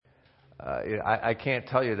I can't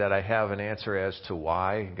tell you that I have an answer as to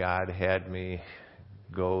why God had me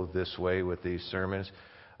go this way with these sermons.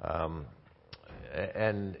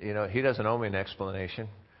 And He doesn't owe me an explanation,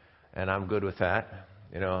 and I'm good with that.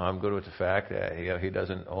 I'm good with the fact that He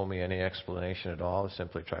doesn't owe me any explanation at all. I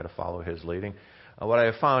simply try to follow His leading. What I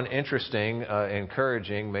have found interesting,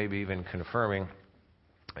 encouraging, maybe even confirming,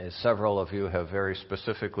 is several of you have very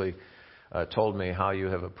specifically told me how you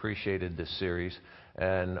have appreciated this series,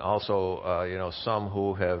 and also, some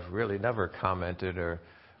who have really never commented or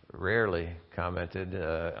rarely commented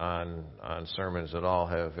on sermons at all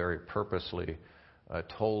have very purposely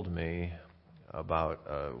told me about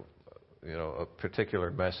a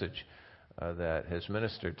particular message that has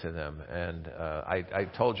ministered to them. And I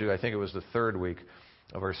told you, I think it was the third week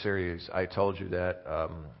of our series, I told you that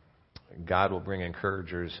God will bring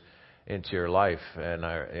encouragers into your life, and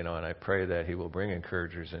I pray that He will bring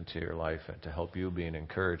encouragers into your life and to help you be an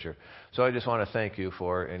encourager. So I just want to thank you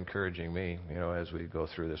for encouraging me. As we go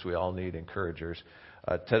through this, we all need encouragers.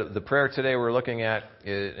 The prayer today we're looking at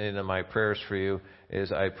in my prayers for you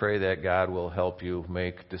is I pray that God will help you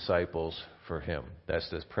make disciples for Him. That's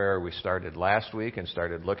the prayer we started last week and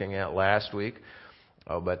started looking at last week.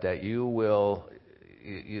 But that you will.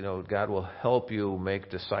 God will help you make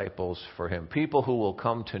disciples for Him. People who will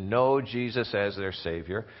come to know Jesus as their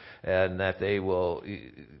Savior, and that they will,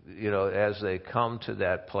 as they come to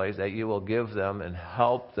that place, that you will give them and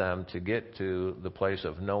help them to get to the place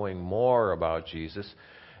of knowing more about Jesus.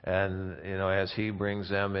 And, as He brings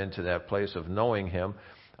them into that place of knowing Him,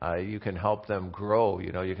 you can help them grow.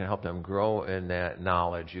 You can help them grow in that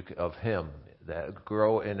knowledge of Him. That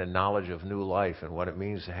grow in the knowledge of new life and what it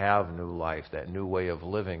means to have new life, that new way of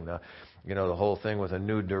living, the whole thing with a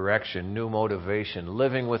new direction, new motivation,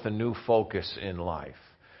 living with a new focus in life.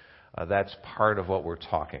 That's part of what we're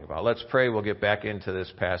talking about. Let's pray. We'll get back into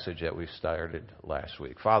this passage that we started last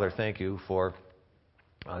week. Father, thank you for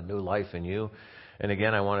new life in you. And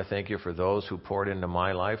again, I want to thank you for those who poured into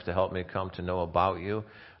my life to help me come to know about you,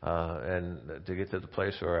 and to get to the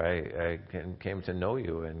place where I came to know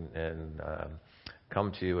you and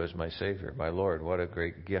come to you as my Savior, my Lord. What a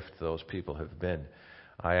great gift those people have been.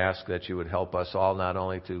 I ask that you would help us all not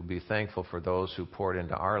only to be thankful for those who poured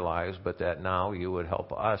into our lives, but that now you would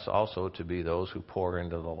help us also to be those who pour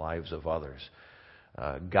into the lives of others.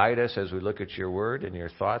 Guide us as we look at your word and your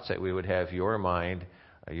thoughts, that we would have your mind,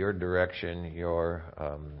 your direction, your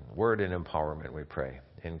word and empowerment, we pray.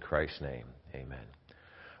 In Christ's name, amen.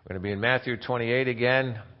 We're going to be in Matthew 28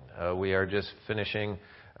 again. We are just finishing,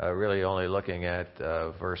 really only looking at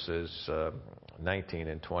verses 19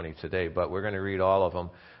 and 20 today, but we're going to read all of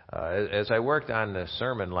them. As I worked on the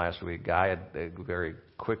sermon last week, Guy had very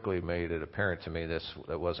quickly made it apparent to me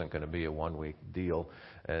that wasn't going to be a one-week deal.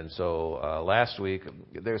 And so last week,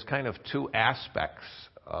 there's kind of two aspects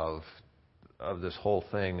of this whole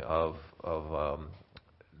thing of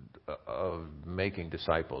making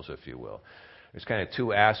disciples, if you will. There's kind of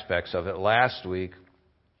two aspects of it. Last week,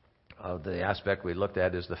 the aspect we looked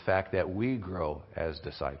at is the fact that we grow as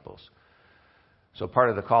disciples. So part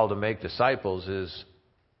of the call to make disciples is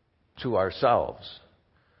to ourselves,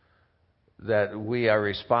 that we are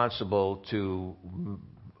responsible to,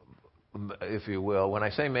 if you will, when I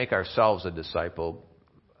say make ourselves a disciple,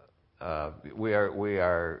 we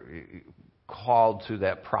are called to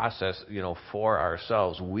that process, for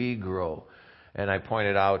ourselves. We grow. And I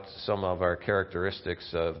pointed out some of our characteristics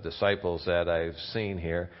of disciples that I've seen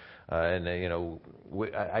here.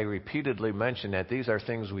 I repeatedly mentioned that these are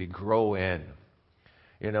things we grow in.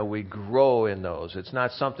 We grow in those. It's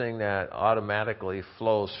not something that automatically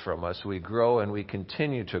flows from us. We grow and we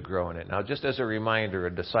continue to grow in it. Now, just as a reminder,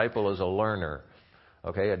 a disciple is a learner.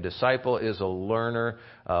 Okay, a disciple is a learner,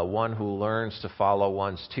 one who learns to follow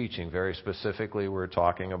one's teaching. Very specifically, we're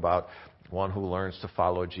talking about one who learns to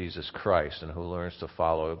follow Jesus Christ and who learns to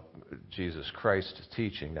follow Jesus Christ's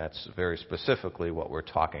teaching. That's very specifically what we're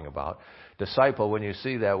talking about. Disciple, when you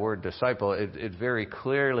see that word disciple, it very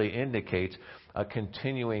clearly indicates a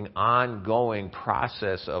continuing, ongoing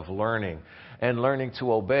process of learning and learning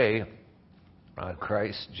to obey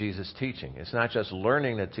Christ, Jesus' teaching. It's not just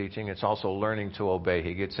learning the teaching, it's also learning to obey.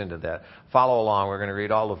 He gets into that. Follow along. We're going to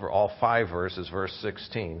read all 5 verses. Verse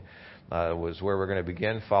 16 was where we're going to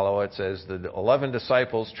begin. Follow. It says, the 11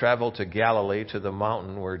 disciples traveled to Galilee, to the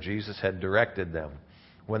mountain where Jesus had directed them.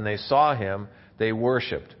 When they saw him, they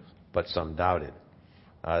worshipped, but some doubted.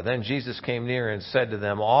 Then Jesus came near and said to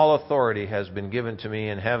them, all authority has been given to me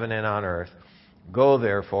in heaven and on earth. Go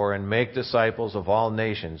therefore and make disciples of all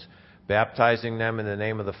nations, baptizing them in the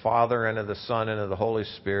name of the Father and of the Son and of the Holy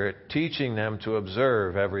Spirit, teaching them to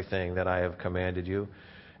observe everything that I have commanded you.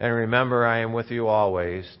 And remember, I am with you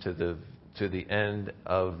always to the end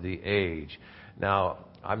of the age. Now,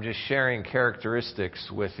 I'm just sharing characteristics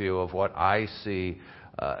with you of what I see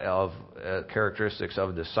of characteristics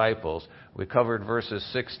of disciples. We covered verses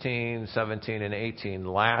 16, 17, and 18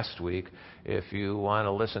 last week. If you want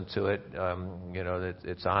to listen to it,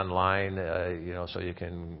 it's online, so you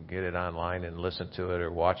can get it online and listen to it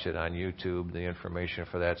or watch it on YouTube. The information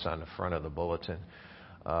for that's on the front of the bulletin.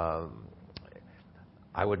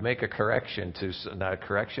 I would make a correction not a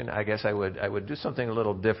correction. I guess I would do something a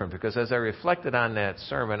little different, because as I reflected on that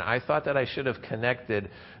sermon, I thought that I should have connected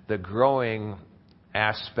the growing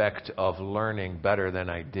aspect of learning better than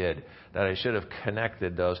I did. That I should have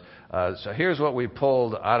connected those. So here's what we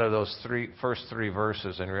pulled out of those first three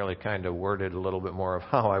verses and really kind of worded a little bit more of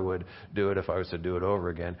how I would do it if I was to do it over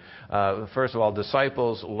again. First of all,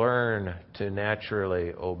 disciples learn to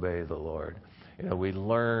naturally obey the Lord. We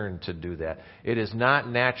learn to do that. It is not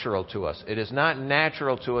natural to us. It is not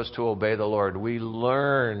natural to us to obey the Lord. We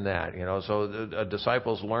learn that. So the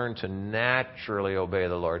disciples learn to naturally obey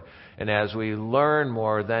the Lord. And as we learn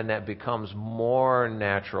more, then that becomes more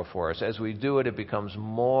natural for us. As we do it, it becomes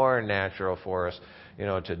more natural for us,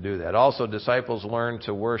 to do that. Also, disciples learn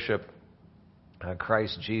to worship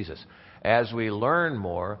Christ Jesus. As we learn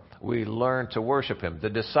more, we learn to worship Him. The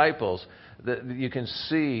disciples, you can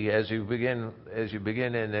see as you begin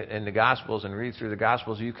in the Gospels and read through the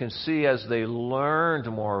Gospels, you can see as they learned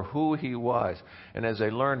more who He was, and as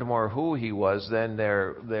they learned more who He was, then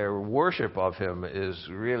their worship of Him is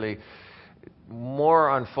really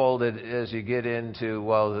more unfolded as you get into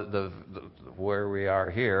the where we are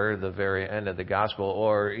here, the very end of the Gospel,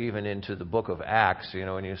 or even into the book of Acts.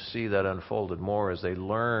 And you see that unfolded more as they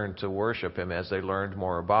learned to worship Him, as they learned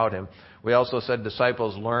more about Him. We also said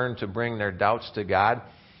disciples learn to bring their doubts to God,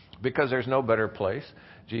 because there's no better place.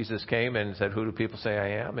 Jesus came and said, "Who do people say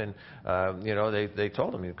I am?" And they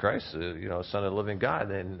told Him, "Christ, Son of the living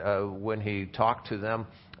God." And when He talked to them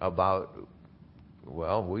about,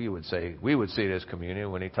 we would see it as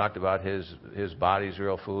communion, when He talked about His body's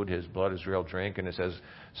real food, His blood is real drink. And it says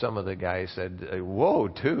some of the guys said, "Whoa,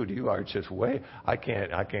 dude, you are just I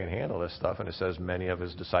can't handle this stuff." And it says many of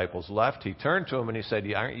His disciples left. He turned to him and He said,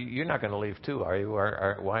 "You're not going to leave too, are you?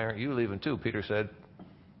 Why aren't you leaving too?" Peter said,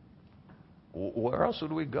 "Where else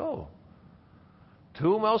would we go? To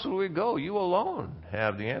whom else would we go? You alone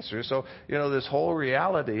have the answer." So, this whole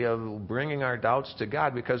reality of bringing our doubts to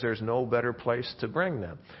God, because there's no better place to bring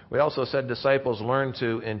them. We also said disciples learn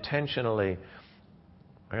to intentionally,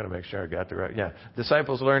 I got to make sure I got the right,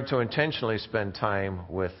 disciples learn to intentionally spend time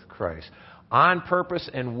with Christ. On purpose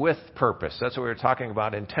and with purpose. That's what we were talking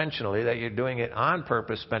about, intentionally, that you're doing it on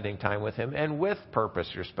purpose, spending time with Him, and with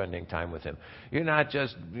purpose you're spending time with Him. You're not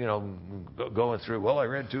just, going through, I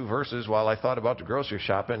read 2 verses while I thought about the grocery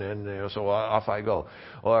shopping, and so off I go.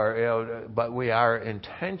 Or, but we are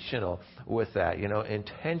intentional with that,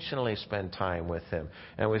 intentionally spend time with Him.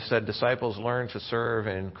 And we said disciples learn to serve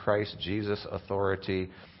in Christ Jesus'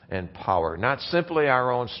 authority and power. Not simply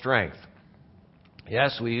our own strength.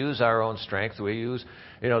 Yes, we use our own strength. We use,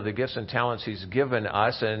 the gifts and talents He's given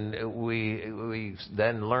us, and we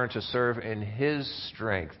then learn to serve in His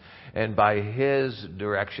strength and by His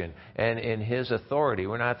direction and in His authority.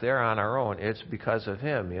 We're not there on our own. It's because of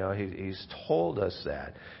Him. He's told us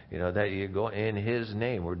that, that you go in His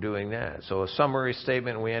name. We're doing that. So a summary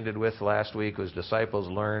statement we ended with last week was disciples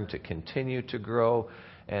learn to continue to grow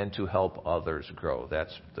and to help others grow.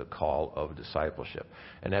 That's the call of discipleship.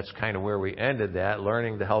 And that's kind of where we ended that.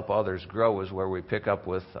 Learning to help others grow is where we pick up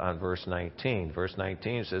with on verse 19. Verse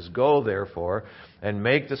 19 says, "Go, therefore, and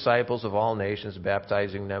make disciples of all nations,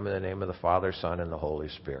 baptizing them in the name of the Father, Son, and the Holy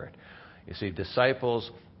Spirit." You see, disciples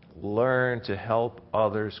learn to help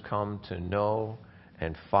others come to know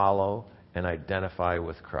and follow and identify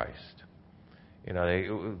with Christ.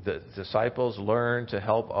 The disciples learn to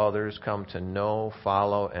help others come to know,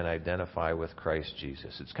 follow, and identify with Christ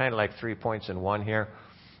Jesus. It's kind of like 3 points in one here,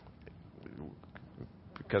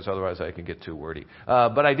 because otherwise I could get too wordy.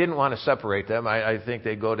 But I didn't want to separate them. I think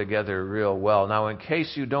they go together real well. Now, in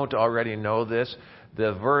case you don't already know this,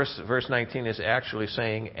 the verse 19 is actually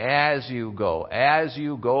saying, as you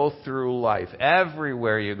go through life,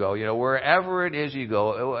 everywhere you go, wherever it is you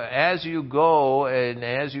go, as you go and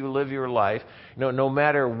as you live your life, no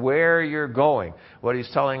matter where you're going, what He's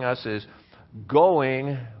telling us is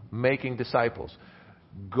going, making disciples.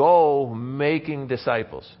 Go, making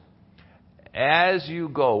disciples. As you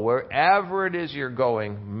go, wherever it is you're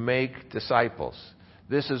going, make disciples.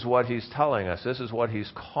 This is what He's telling us. This is what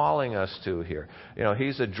He's calling us to here.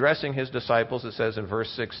 He's addressing His disciples, it says in verse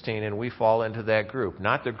 16, and we fall into that group.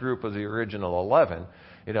 Not the group of the original 11.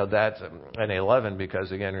 That's an 11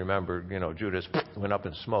 because, again, remember, Judas went up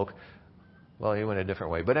in smoke. Well, he went a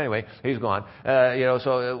different way. But anyway, he's gone.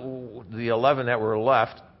 So the 11 that were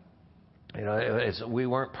left, we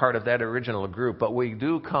weren't part of that original group, but we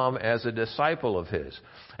do come as a disciple of his.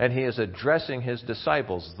 And he is addressing his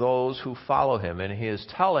disciples, those who follow him. And he is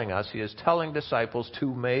telling disciples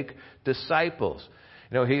to make disciples.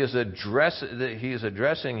 He is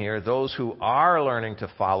addressing here those who are learning to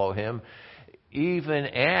follow him, even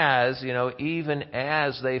as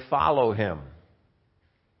they follow him.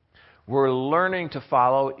 We're learning to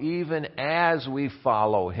follow even as we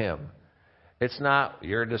follow him. It's not,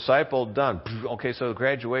 you're a disciple, done. Okay, so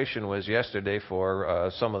graduation was yesterday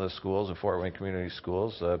for some of the schools, the Fort Wayne Community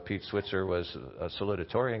Schools. Pete Switzer was a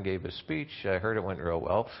salutatorian, gave his speech. I heard it went real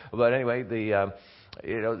well. But anyway,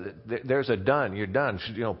 there's a done. You're done.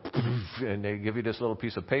 And they give you this little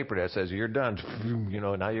piece of paper that says you're done.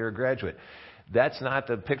 Now you're a graduate. That's not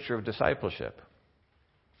the picture of discipleship.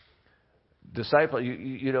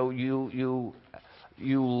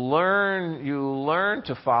 You learn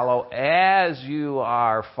to follow as you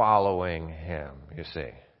are following him. You see,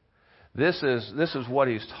 this is what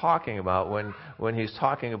he's talking about when he's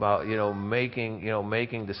talking about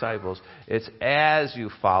making disciples. It's as you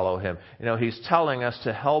follow him. He's telling us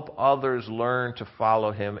to help others learn to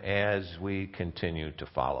follow him as we continue to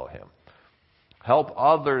follow him. Help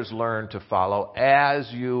others learn to follow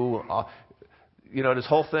as you. This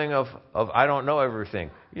whole thing of I don't know everything.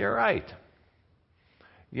 You're right.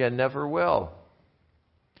 You never will.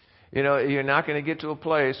 You're not going to get to a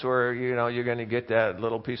place where, you're going to get that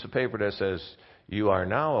little piece of paper that says, you are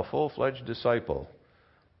now a full-fledged disciple.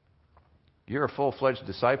 You're a full-fledged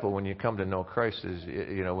disciple when you come to know Christ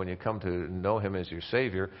when you come to know him as your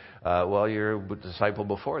Savior. You're a disciple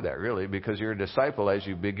before that, really, because you're a disciple as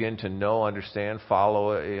you begin to know, understand,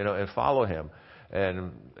 follow, and follow him.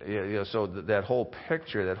 And so that whole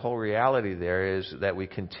picture, that whole reality there is that we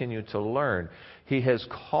continue to learn. He has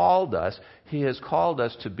called us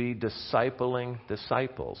to be discipling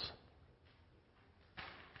disciples.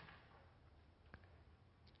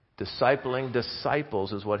 Discipling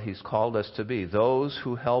disciples is what he's called us to be. Those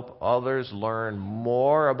who help others learn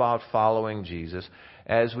more about following Jesus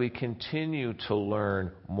as we continue to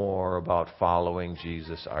learn more about following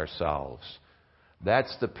Jesus ourselves.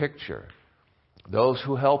 That's the picture. Those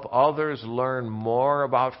who help others learn more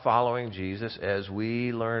about following Jesus as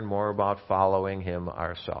we learn more about following him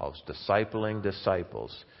ourselves. Discipling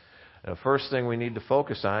disciples. And the first thing we need to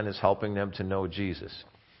focus on is helping them to know Jesus.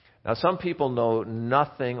 Now, some people know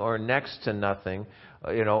nothing or next to nothing,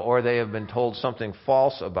 or they have been told something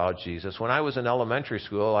false about Jesus. When I was in elementary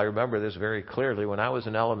school, I remember this very clearly. When I was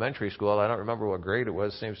in elementary school, I don't remember what grade it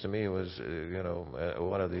was. Seems to me it was,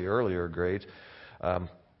 one of the earlier grades.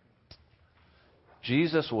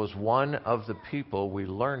 Jesus was one of the people we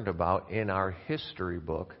learned about in our history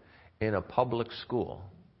book in a public school.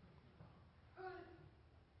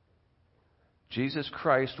 Jesus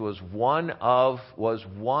Christ was one of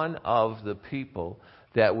the people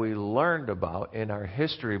that we learned about in our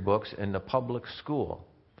history books in the public school.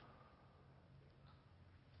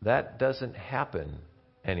 That doesn't happen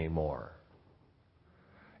anymore.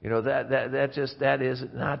 That is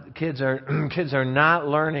not, kids are not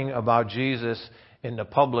learning about Jesus in the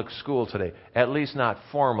public school today, at least not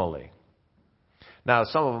formally. Now,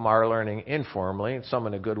 some of them are learning informally, some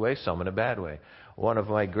in a good way, some in a bad way. One of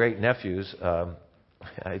my great nephews,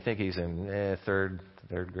 I think he's in third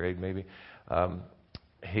grade maybe.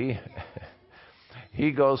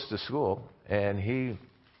 He goes to school and he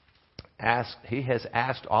has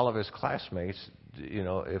asked all of his classmates,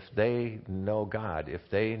 if they know God, if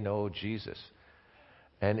they know Jesus.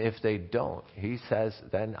 And if they don't, he says,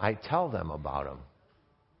 then I tell them about him.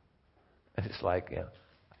 And it's like,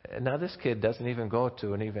 now this kid doesn't even go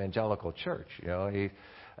to an evangelical church,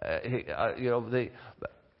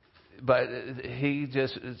 but he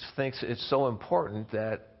just thinks it's so important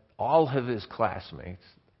that all of his classmates,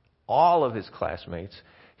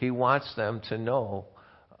 he wants them to know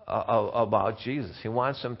about Jesus. He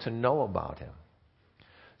wants them to know about him.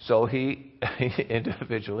 So he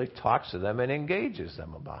individually talks to them and engages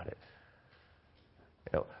them about it.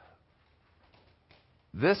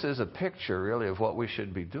 This is a picture, really, of what we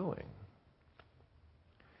should be doing.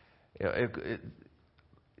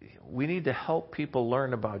 We need to help people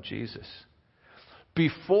learn about Jesus.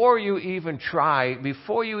 Before you even try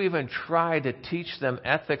to teach them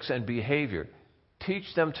ethics and behavior,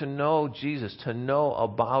 teach them to know Jesus, to know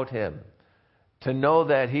about him, to know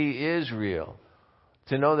that he is real,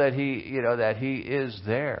 to know that he is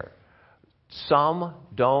there. Some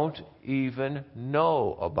don't even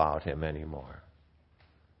know about him anymore.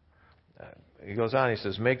 he goes on, he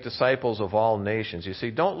says, make disciples of all nations. You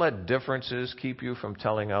see, don't let differences keep you from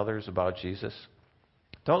telling others about Jesus.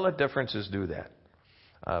 Don't let differences do that.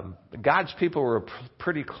 God's people were a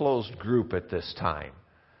pretty closed group at this time.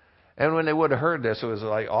 And when they would have heard this, it was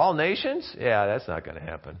like, all nations? Yeah, that's not going to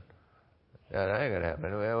happen. Yeah, that ain't going to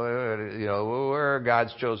happen. We're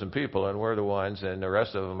God's chosen people, and we're the ones, and the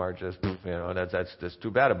rest of them are just, that's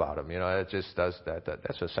too bad about them. It just does that.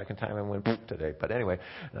 That's the second time I went today. But anyway,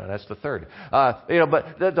 no, that's the third. But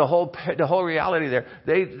the whole reality there,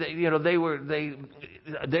 they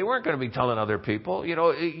weren't going to be telling other people.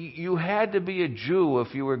 You had to be a Jew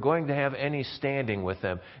if you were going to have any standing with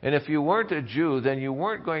them. And if you weren't a Jew, then you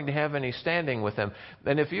weren't going to have any standing with them.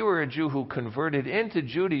 And if you were a Jew who converted into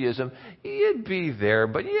Judaism, you'd be there,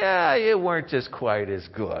 but you weren't just quite as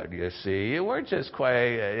good. You see, you weren't just quite.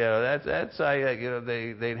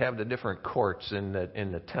 They'd have the different courts in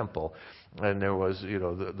the temple, and there was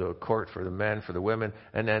the court for the men, for the women,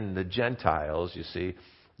 and then the Gentiles. You see,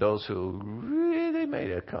 those who they made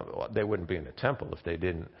it come. Well, they wouldn't be in the temple if they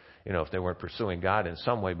didn't. If they weren't pursuing God in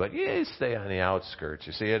some way, but stay on the outskirts.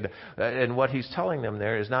 You see, and what he's telling them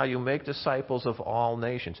there is now you make disciples of all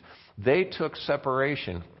nations. They took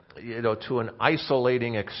separation to an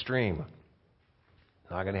isolating extreme.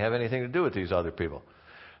 Not going to have anything to do with these other people.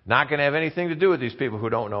 Not going to have anything to do with these people who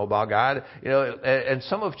don't know about God. And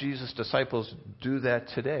some of Jesus' disciples do that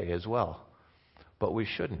today as well. But we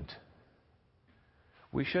shouldn't.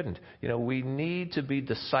 We shouldn't. We need to be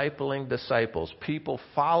discipling disciples, people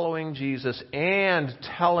following Jesus and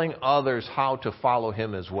telling others how to follow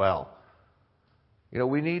him as well.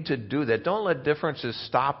 We need to do that. Don't let differences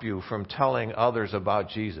stop you from telling others about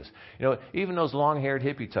Jesus. Even those long-haired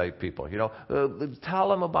hippie type people, tell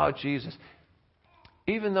them about Jesus.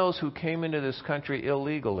 Even those who came into this country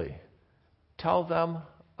illegally, tell them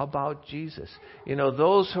about Jesus.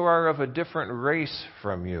 Those who are of a different race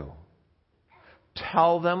from you,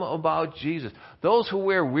 tell them about Jesus. Those who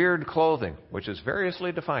wear weird clothing, which is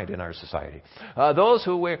variously defined in our society. Those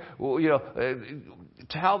who wear,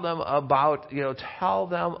 tell them about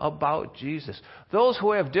Jesus. Those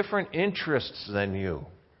who have different interests than you,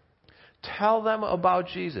 tell them about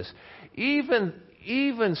Jesus. Even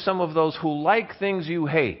some of those who like things you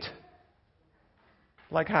hate,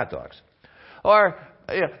 like hot dogs. Or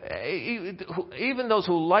even those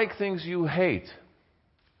who like things you hate,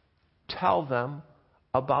 tell them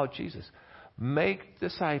about Jesus. Make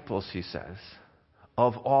disciples, he says,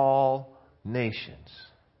 of all nations.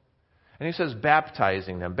 And he says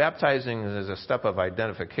baptizing them. Baptizing is a step of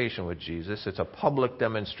identification with Jesus. It's a public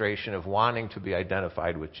demonstration of wanting to be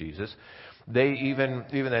identified with Jesus. They even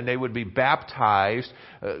then they would be baptized.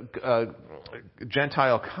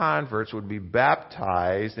 Gentile converts would be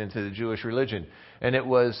baptized into the Jewish religion. And it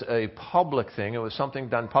was a public thing. It was something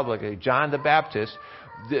done publicly. John the Baptist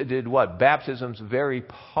did what? Baptisms very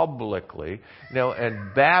publicly,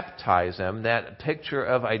 and baptize them. That picture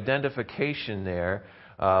of identification there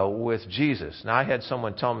with Jesus. Now, I had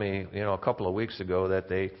someone tell me, a couple of weeks ago that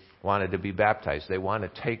they wanted to be baptized. They want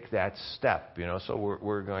to take that step, So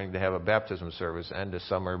we're going to have a baptism service end of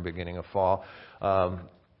summer, beginning of fall.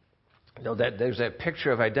 That there's that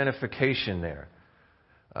picture of identification there.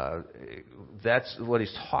 That's what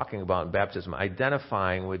he's talking about in baptism,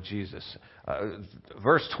 identifying with Jesus.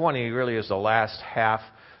 Verse 20 really is the last half.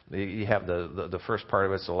 You have the first part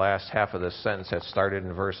of it's the last half of the sentence that started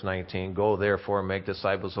in verse 19. Go therefore, make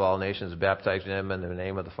disciples of all nations, baptizing them in the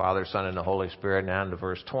name of the Father, Son, and the Holy Spirit. And on to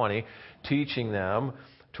verse 20, teaching them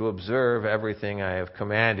to observe everything I have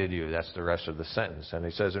commanded you. That's the rest of the sentence. And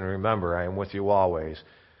he says, and remember, I am with you always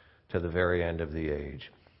to the very end of the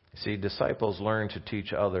age. See, disciples learn to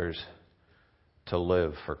teach others to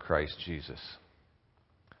live for Christ Jesus.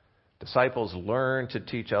 Disciples learn to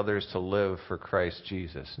teach others to live for Christ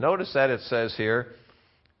Jesus. Notice that it says here,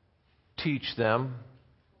 teach them.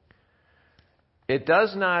 It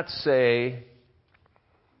does not say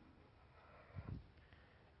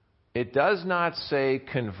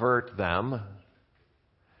convert them.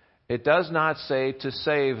 It does not say to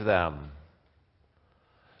save them.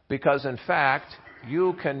 Because in fact,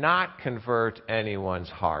 you cannot convert anyone's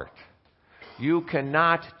heart. You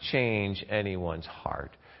cannot change anyone's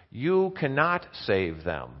heart. You cannot save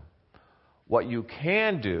them. What you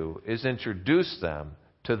can do is introduce them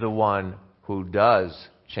to the one who does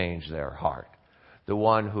change their heart. The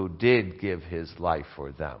one who did give his life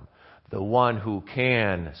for them. The one who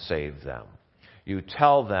can save them. You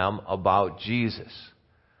tell them about Jesus.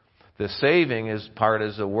 The saving is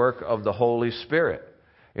the work of the Holy Spirit.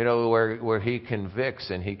 Where he convicts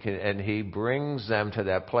and he brings them to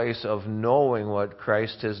that place of knowing what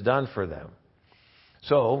Christ has done for them.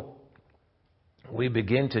 So, we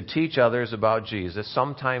begin to teach others about Jesus,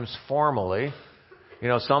 sometimes formally,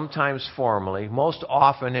 most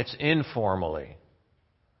often it's informally,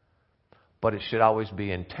 but it should always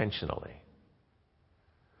be intentionally.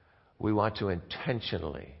 We want to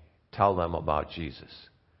intentionally tell them about Jesus.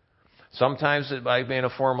 Sometimes it might be in a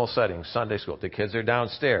formal setting, Sunday school. The kids are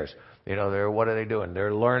downstairs. What are they doing?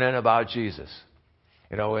 They're learning about Jesus.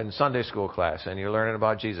 In Sunday school class, and you're learning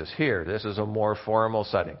about Jesus. Here, this is a more formal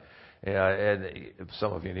setting. And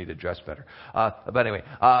some of you need to dress better. But anyway,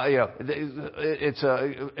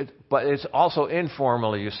 but it's also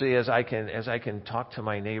informally. You see, as I can talk to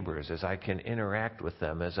my neighbors, as I can interact with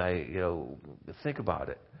them, as I think about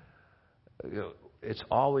it. It's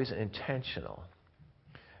always intentional.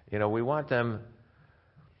 We want them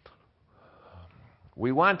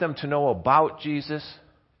to know about Jesus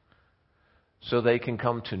so they can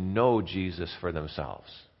come to know Jesus for themselves.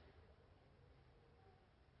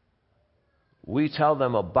 We tell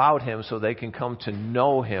them about Him so they can come to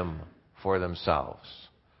know Him for themselves.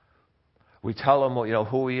 We tell them,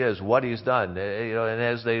 who He is, what He's done, and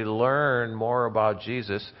as they learn more about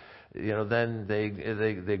Jesus, then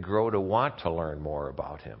they grow to want to learn more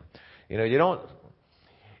about Him.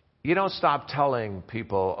 You don't stop telling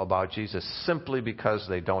people about Jesus simply because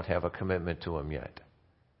they don't have a commitment to Him yet.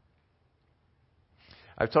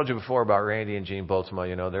 I've told you before about Randy and Jean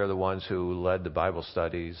Boltzma. They're the ones who led the Bible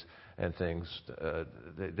studies and things.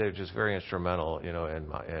 They're just very instrumental,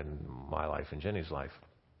 in my life and Jenny's life.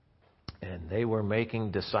 And they were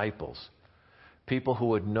making disciples, people who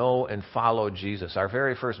would know and follow Jesus. Our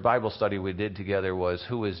very first Bible study we did together was,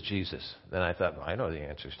 who is Jesus? Then I thought, I know the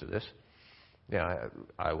answers to this.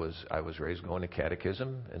 I was raised going to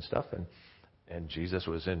catechism and stuff, and Jesus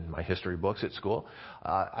was in my history books at school.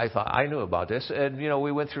 I thought I knew about this, and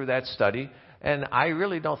we went through that study, and I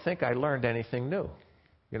really don't think I learned anything new.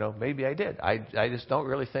 Maybe I did. I just don't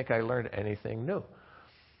really think I learned anything new.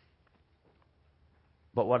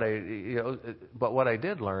 But what I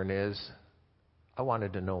did learn is I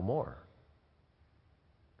wanted to know more.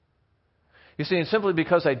 You see, and simply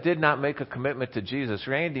because I did not make a commitment to Jesus,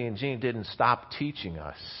 Randy and Jean didn't stop teaching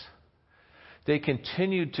us. They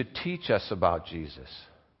continued to teach us about Jesus.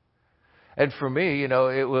 And for me, it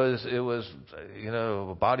was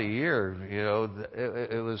about a year,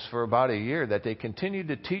 it was for about a year that they continued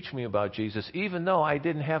to teach me about Jesus, even though I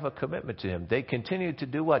didn't have a commitment to Him. They continued to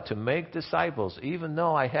do what? To make disciples, even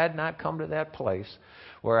though I had not come to that place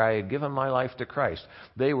where I had given my life to Christ.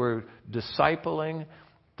 They were discipling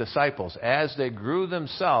disciples. As they grew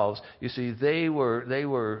themselves, you see, they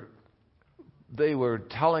were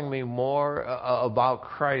telling me more about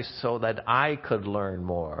Christ so that I could learn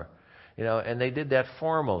more. And they did that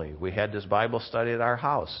formally. We had this Bible study at our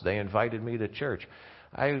house. They invited me to church.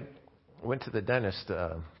 I went to the dentist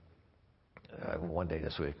one day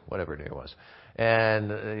this week, whatever day it was.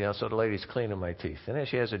 And, so the lady's cleaning my teeth. And then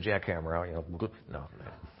she has a jackhammer out,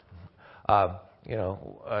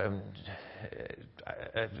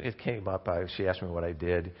 it came up. She asked me what I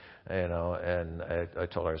did, and I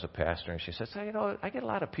told her I was a pastor, and she said, I get a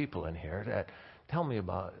lot of people in here that tell me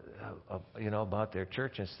about, about their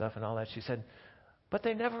church and stuff and all that. She said, but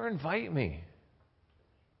they never invite me.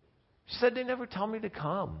 She said, they never tell me to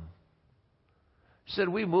come. She said,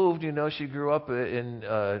 we moved, she grew up in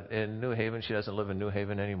New Haven. She doesn't live in New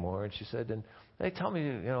Haven anymore. And she said, and they tell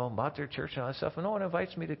me, about their church and all that stuff, and no one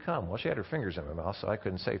invites me to come. Well, she had her fingers in her mouth, so I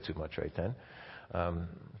couldn't say too much right then.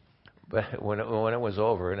 But when it was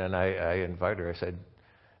over, and then I invited her, I said,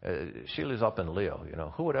 she lives up in Leo.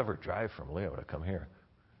 Who would ever drive from Leo to come here?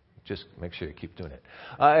 Just make sure you keep doing it.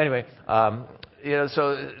 Anyway,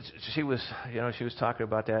 so she was talking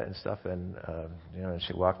about that and stuff, and and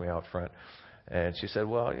she walked me out front, and she said,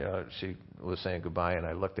 well, she was saying goodbye, and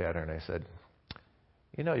I looked at her and I said,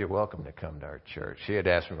 you're welcome to come to our church. She had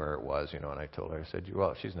asked me where it was, and I told her, I said,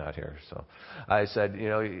 well, she's not here. So I said,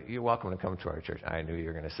 you're welcome to come to our church. I knew you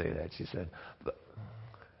were going to say that. She said, but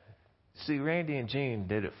see, Randy and Jean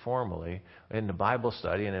did it formally in the Bible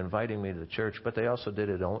study and inviting me to the church, but they also did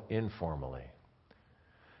it informally.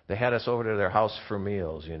 They had us over to their house for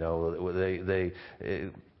meals.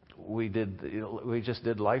 We just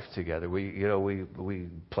did life together. We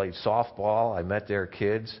played softball. I met their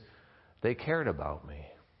kids. They cared about me.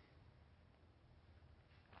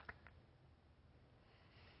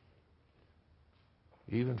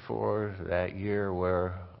 Even for that year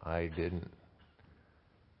where I didn't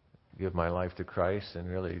give my life to Christ, and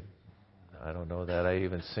really, I don't know that I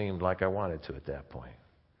even seemed like I wanted to at that point.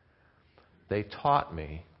 They taught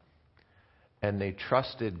me, and they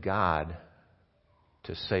trusted God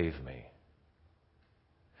to save me.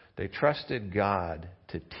 They trusted God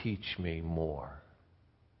to teach me more.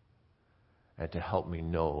 and to help me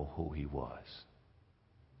know who He was.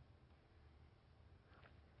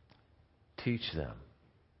 Teach them,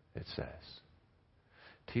 it says.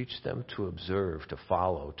 Teach them to observe, to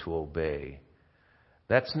follow, to obey.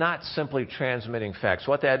 That's not simply transmitting facts.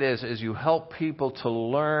 What that is you help people to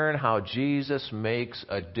learn how Jesus makes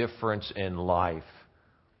a difference in life.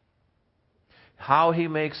 How He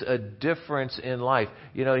makes a difference in life.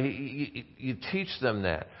 You know, you teach them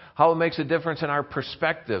that. How it makes a difference in our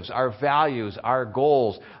perspectives, our values, our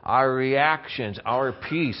goals, our reactions, our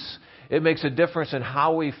peace. It makes a difference in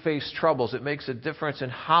how we face troubles. It makes a difference in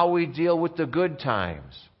how we deal with the good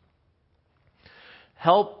times.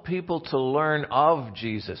 Help people to learn of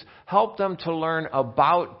Jesus. Help them to learn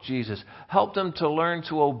about Jesus. Help them to learn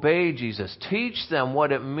to obey Jesus. Teach them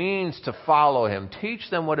what it means to follow Him. Teach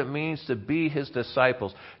them what it means to be His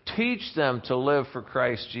disciples. Teach them to live for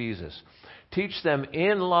Christ Jesus. Teach them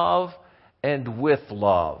in love and with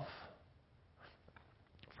love.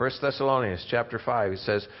 1 Thessalonians chapter 5, he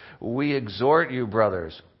says, "We exhort you,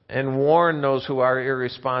 brothers, and warn those who are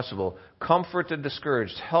irresponsible. Comfort the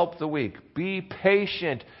discouraged. Help the weak. Be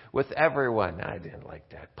patient with everyone." I didn't like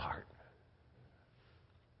that part.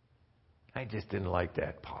 I just didn't like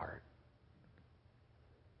that part.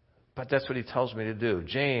 But that's what he tells me to do.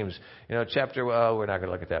 James, chapter, we're not going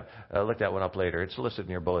to look at that. Look that one up later. It's listed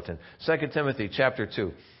in your bulletin. 2 Timothy chapter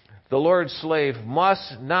 2. "The Lord's slave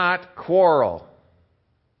must not quarrel."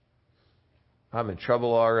 I'm in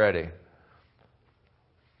trouble already.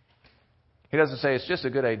 He doesn't say it's just a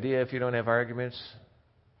good idea if you don't have arguments.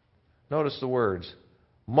 Notice the words.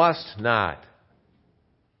 Must not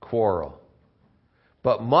quarrel,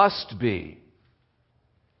 but must be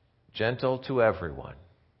gentle to everyone,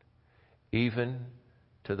 even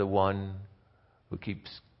to the one who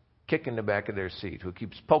keeps kicking the back of their seat, who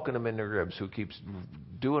keeps poking them in the ribs, who keeps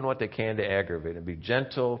doing what they can to aggravate them. Be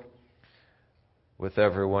gentle with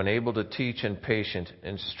everyone, able to teach and patient,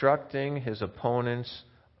 instructing his opponents.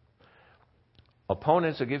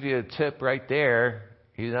 Opponents will give you a tip right there.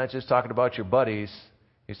 He's not just talking about your buddies.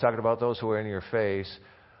 He's talking about those who are in your face.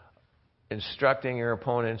 Instructing your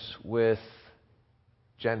opponents with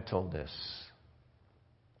gentleness.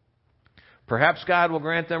 Perhaps God will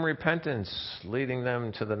grant them repentance, leading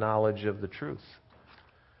them to the knowledge of the truth.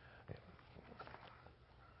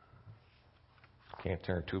 Can't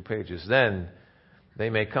turn 2 pages. Then they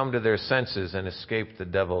may come to their senses and escape the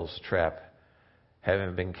devil's trap,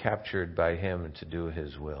 having been captured by him to do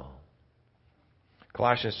his will.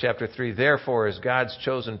 Colossians chapter 3, "Therefore, as God's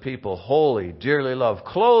chosen people, holy, dearly loved,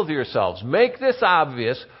 clothe yourselves." Make this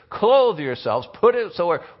obvious. Clothe yourselves. Put it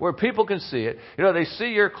so where people can see it. They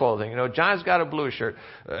see your clothing. John's got a blue shirt.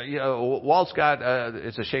 Walt's got,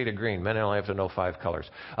 it's a shade of green. Men only have to know 5 colors.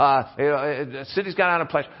 City's got on a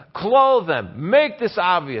pledge. Clothe them. Make this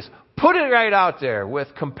obvious. Put it right out there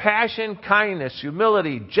with compassion, kindness,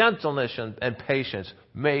 humility, gentleness, and patience.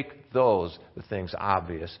 Make those the things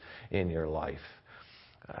obvious in your life.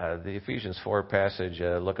 The Ephesians 4 passage,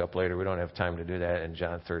 look up later. We don't have time to do that in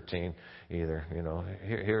John 13 either.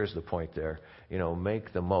 Here's the point there.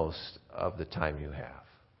 Make the most of the time you have.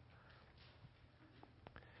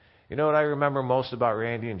 You know what I remember most about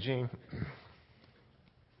Randy and Jean?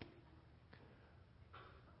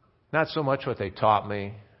 Not so much what they taught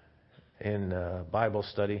me in Bible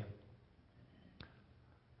study.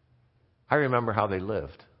 I remember how they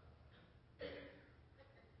lived.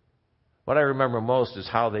 What I remember most is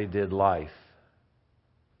how they did life.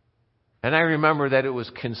 And I remember that it was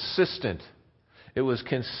consistent. It was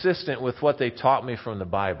consistent with what they taught me from the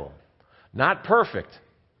Bible. Not perfect,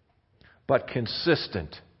 but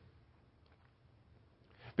consistent.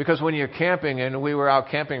 Because when you're camping, and we were out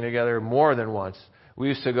camping together more than once, we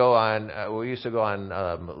used to go on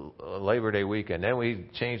Labor Day weekend. Then we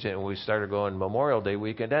changed it and we started going Memorial Day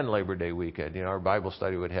weekend and Labor Day weekend. Our Bible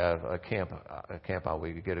study would have a camp out.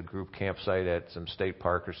 We could get a group campsite at some state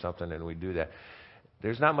park or something, and we'd do that.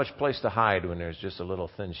 There's not much place to hide when there's just a little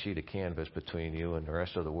thin sheet of canvas between you and the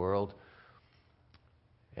rest of the world.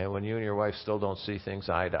 And when you and your wife still don't see things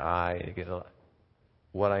eye to eye,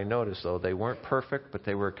 what I noticed, though, they weren't perfect, but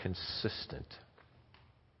they were consistent.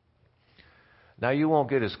 Now, you won't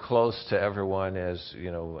get as close to everyone as,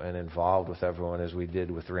 and involved with everyone as we did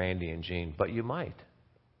with Randy and Jean, but you might.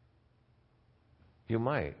 You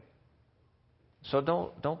might. So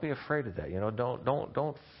don't be afraid of that.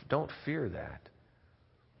 Don't fear that.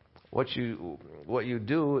 What you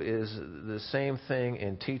do is the same thing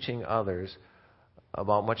in teaching others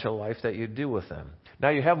about much of life that you do with them. Now,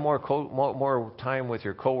 you have more time with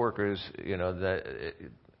your coworkers,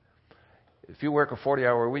 if you work a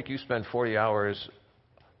 40-hour week, you spend 40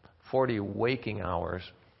 waking hours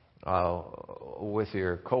with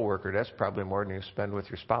your coworker, that's probably more than you spend with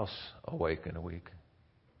your spouse awake in a week.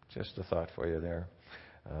 Just a thought for you there.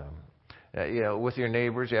 With your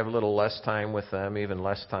neighbors, you have a little less time with them, even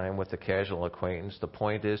less time with the casual acquaintance. The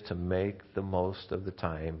point is to make the most of the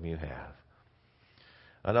time you have.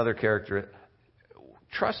 Another character,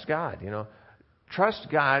 trust God. Trust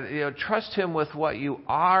God. Trust Him with what you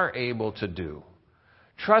are able to do.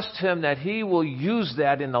 Trust Him that He will use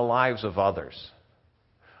that in the lives of others.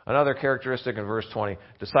 Another characteristic in verse 20,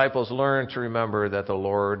 disciples learn to remember that the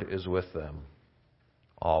Lord is with them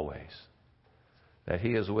always. That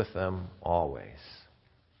He is with them always.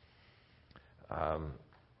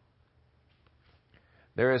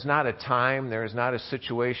 There is not a time, there is not a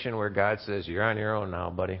situation where God says, you're on your own now,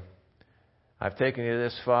 buddy. I've taken you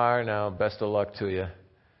this far, now best of luck to you.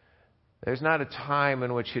 There's not a time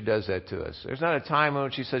in which He does that to us. There's not a time in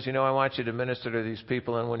which He says, I want you to minister to these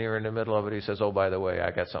people, and when you're in the middle of it, He says, oh, by the way,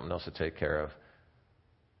 I got something else to take care of.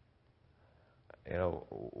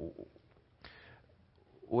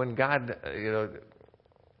 When God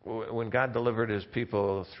delivered His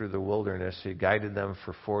people through the wilderness, He guided them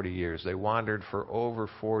for 40 years. They wandered for over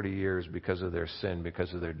 40 years because of their sin,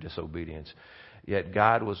 because of their disobedience. Yet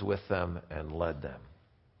God was with them and led them.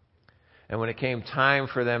 And when it came time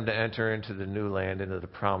for them to enter into the new land, into the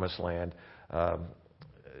promised land,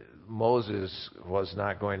 Moses was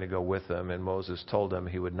not going to go with them, and Moses told them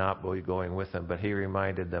he would not be going with them, but he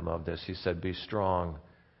reminded them of this. He said, be strong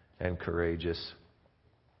and courageous.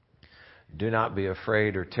 Do not be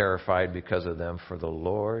afraid or terrified because of them, for the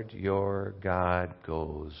Lord your God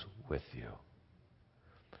goes with you.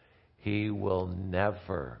 He will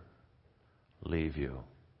never leave you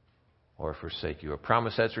or forsake you. A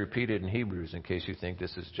promise that's repeated in Hebrews, in case you think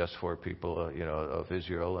this is just for people of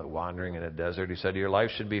Israel wandering in a desert. He said, your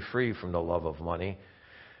life should be free from the love of money.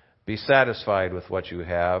 Be satisfied with what you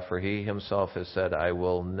have, for He Himself has said, I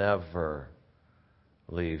will never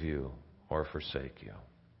leave you or forsake you.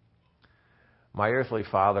 My earthly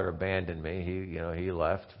father abandoned me. He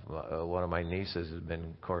left. One of my nieces has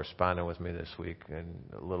been corresponding with me this week, and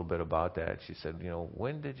a little bit about that. She said,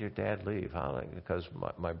 when did your dad leave? How? Because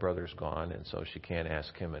my brother's gone, and so she can't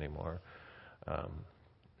ask him anymore.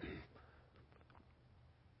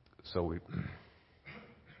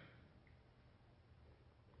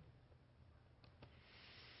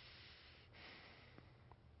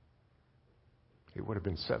 He would have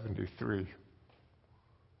been 73.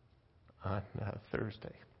 On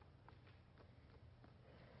Thursday.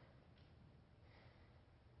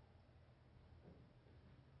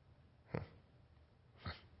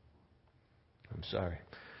 I'm sorry.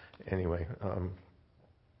 Anyway,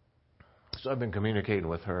 so I've been communicating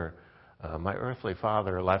with her. My earthly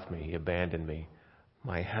father left me. He abandoned me.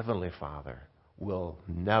 My heavenly Father will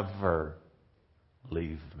never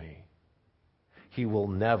leave me. He will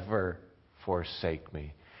never forsake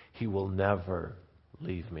me. He will never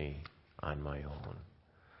leave me on my own.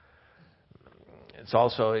 It's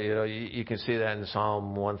also, you can see that in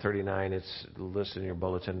Psalm 139. It's listed in your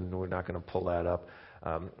bulletin. We're not going to pull that up.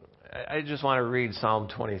 I just want to read Psalm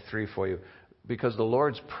 23 for you, because the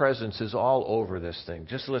Lord's presence is all over this thing.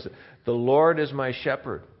 Just listen. The Lord is my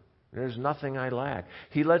shepherd. There's nothing I lack.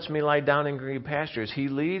 He lets me lie down in green pastures. He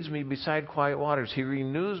leads me beside quiet waters. He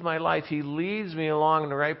renews my life. He leads me along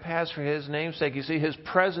the right paths for His name's sake. You see, His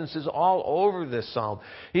presence is all over this psalm.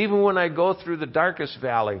 Even when I go through the darkest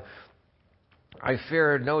valley, I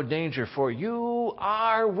fear no danger, for you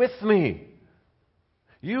are with me.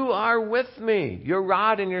 You are with me. Your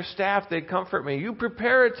rod and your staff, they comfort me. You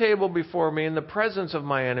prepare a table before me in the presence of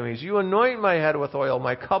my enemies. You anoint my head with oil.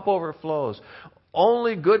 My cup overflows.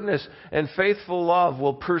 Only goodness and faithful love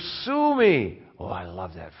will pursue me. Oh, I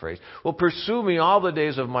love that phrase. Will pursue me all the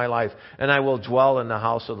days of my life, and I will dwell in the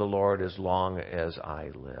house of the Lord as long as I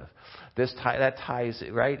live. That ties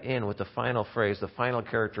right in with the final phrase, the final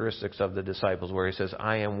characteristics of the disciples, where He says,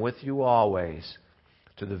 I am with you always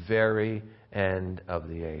to the very end of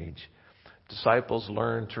the age. Disciples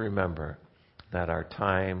learn to remember that our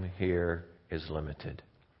time here is limited.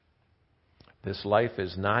 This life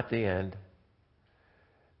is not the end.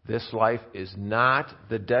 This life is not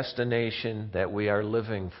the destination that we are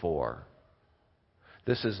living for.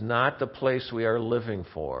 This is not the place we are living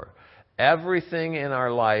for. Everything in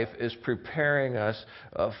our life is preparing us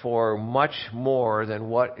for much more than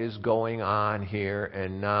what is going on here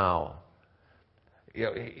and now.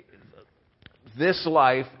 This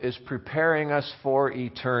life is preparing us for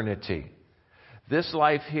eternity. This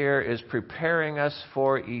life here is preparing us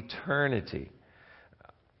for eternity.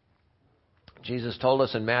 Jesus told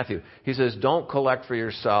us in Matthew, he says, don't collect for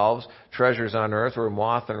yourselves treasures on earth where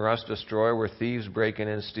moth and rust destroy, where thieves break in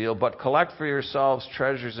and steal, but collect for yourselves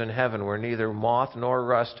treasures in heaven where neither moth nor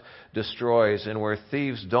rust destroys and where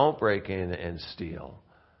thieves don't break in and steal.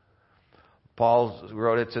 Paul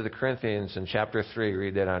wrote it to the Corinthians in chapter 3.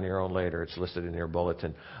 Read that on your own later. It's listed in your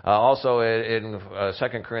bulletin. Also in 2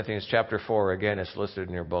 Corinthians chapter 4, again, it's listed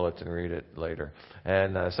in your bulletin. Read it later.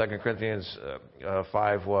 And 2 Corinthians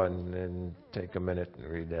 5:1, and take a minute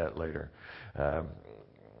and read that later.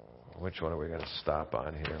 Which one are we going to stop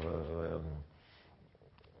on here?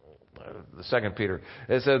 The 2 Peter.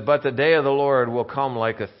 It says, but the day of the Lord will come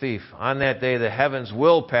like a thief. On that day the heavens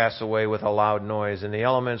will pass away with a loud noise, and the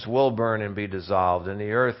elements will burn and be dissolved, and the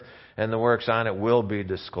earth and the works on it will be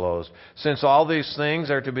disclosed. Since all these things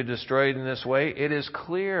are to be destroyed in this way, it is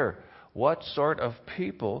clear what sort of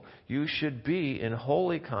people you should be in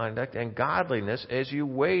holy conduct and godliness as you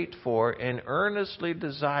wait for and earnestly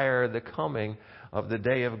desire the coming of the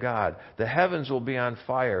day of God. The heavens will be on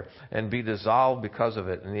fire and be dissolved because of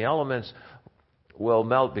it, and the elements will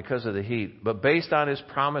melt because of the heat. But based on His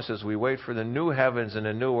promises, we wait for the new heavens and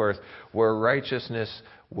the new earth where righteousness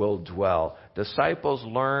will dwell. Disciples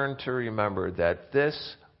learn to remember that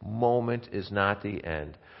this moment is not the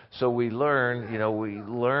end. So we learn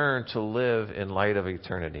to live in light of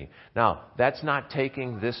eternity. Now, that's not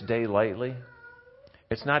taking this day lightly.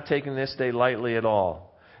 It's not taking this day lightly at all.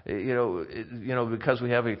 Because we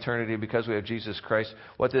have eternity, because we have Jesus Christ,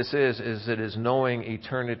 what this is it is knowing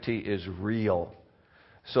eternity is real.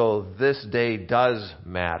 So this day does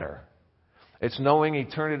matter. It's knowing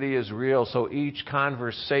eternity is real, so each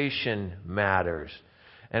conversation matters.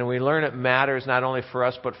 And we learn it matters not only for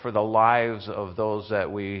us, but for the lives of those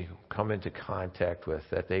that we come into contact with,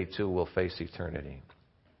 that they too will face eternity.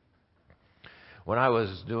 When I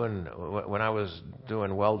was doing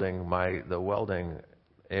welding, the welding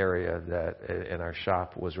area that in our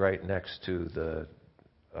shop was right next to the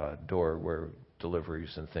door where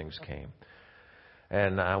deliveries and things came.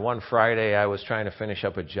 And one Friday I was trying to finish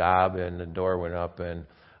up a job, and the door went up, and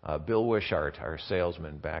Bill Wishart, our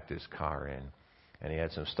salesman, backed his car in, and he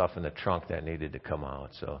had some stuff in the trunk that needed to come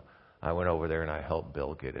out. So I went over there and I helped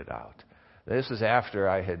Bill get it out. This is after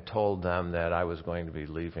I had told them that I was going to be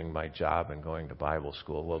leaving my job and going to Bible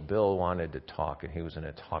school. Well, Bill wanted to talk, and he was in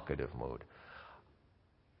a talkative mood.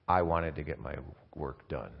 I wanted to get my work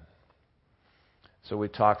done. So we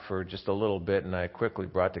talked for just a little bit, and I quickly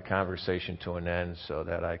brought the conversation to an end so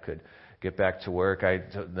that I could get back to work.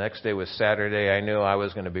 The next day was Saturday. I knew I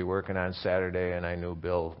was going to be working on Saturday, and I knew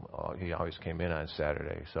Bill, he always came in on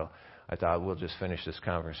Saturday. So I thought, we'll just finish this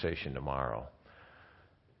conversation tomorrow.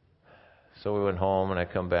 So we went home, and I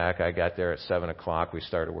come back. I got there at 7 o'clock. We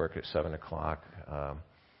started work at 7 o'clock.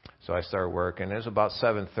 So I started working. It was about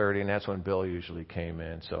 7:30, and that's when Bill usually came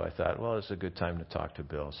in. So I thought, well, it's a good time to talk to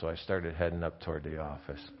Bill. So I started heading up toward the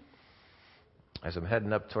office. As I'm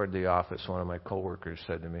heading up toward the office, one of my coworkers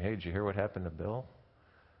said to me, hey, did you hear what happened to Bill?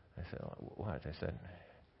 I said, what? I said,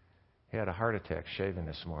 he had a heart attack shaving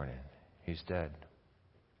this morning. He's dead.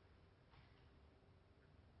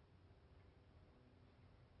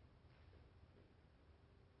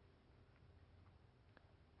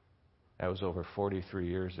 That was over 43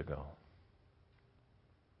 years ago.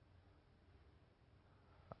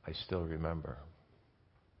 I still remember.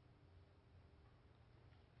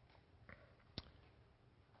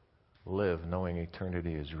 Live knowing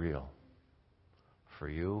eternity is real for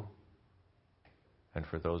you and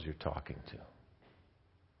for those you're talking to.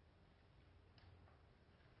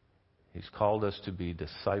 He's called us to be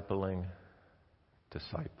discipling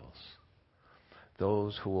disciples.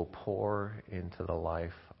 Those who will pour into the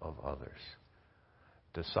life of others.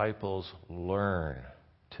 Disciples learn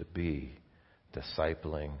to be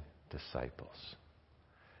discipling disciples.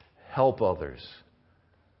 Help others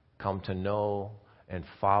come to know and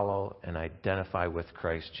follow and identify with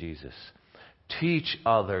Christ Jesus. Teach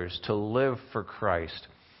others to live for Christ.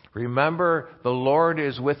 Remember, the Lord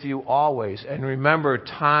is with you always. And remember,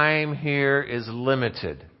 time here is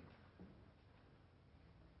limited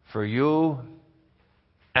for you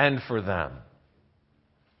and for them.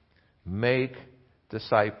 Make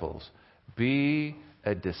disciples. Be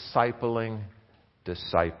a discipling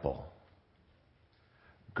disciple.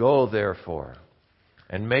 Go, therefore,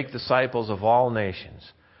 and make disciples of all nations,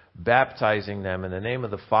 baptizing them in the name of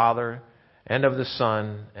the Father, and of the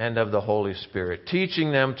Son, and of the Holy Spirit,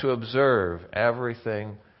 teaching them to observe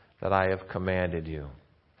everything that I have commanded you.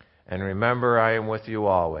 And remember, I am with you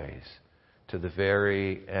always, to the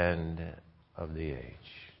very end of the age.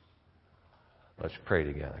 Let's pray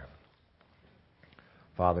together.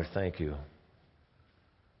 Father, thank you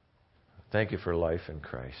Thank you for life in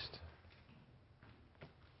Christ.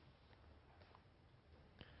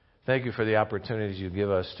 Thank you for the opportunities you give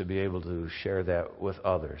us to be able to share that with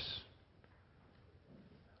others.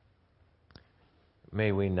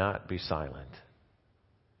 May we not be silent.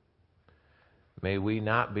 May we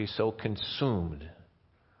not be so consumed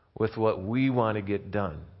with what we want to get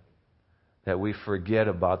done that we forget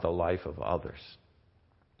about the life of others.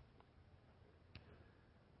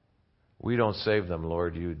 We don't save them,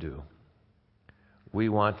 Lord, you do. We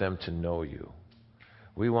want them to know you.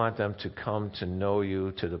 We want them to come to know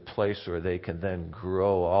you to the place where they can then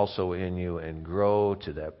grow also in you and grow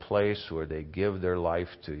to that place where they give their life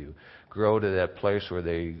to you. Grow to that place where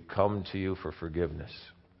they come to you for forgiveness.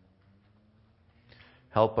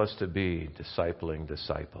 Help us to be discipling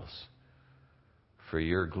disciples. For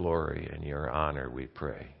your glory and your honor, we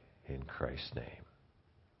pray. In Christ's name,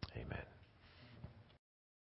 amen.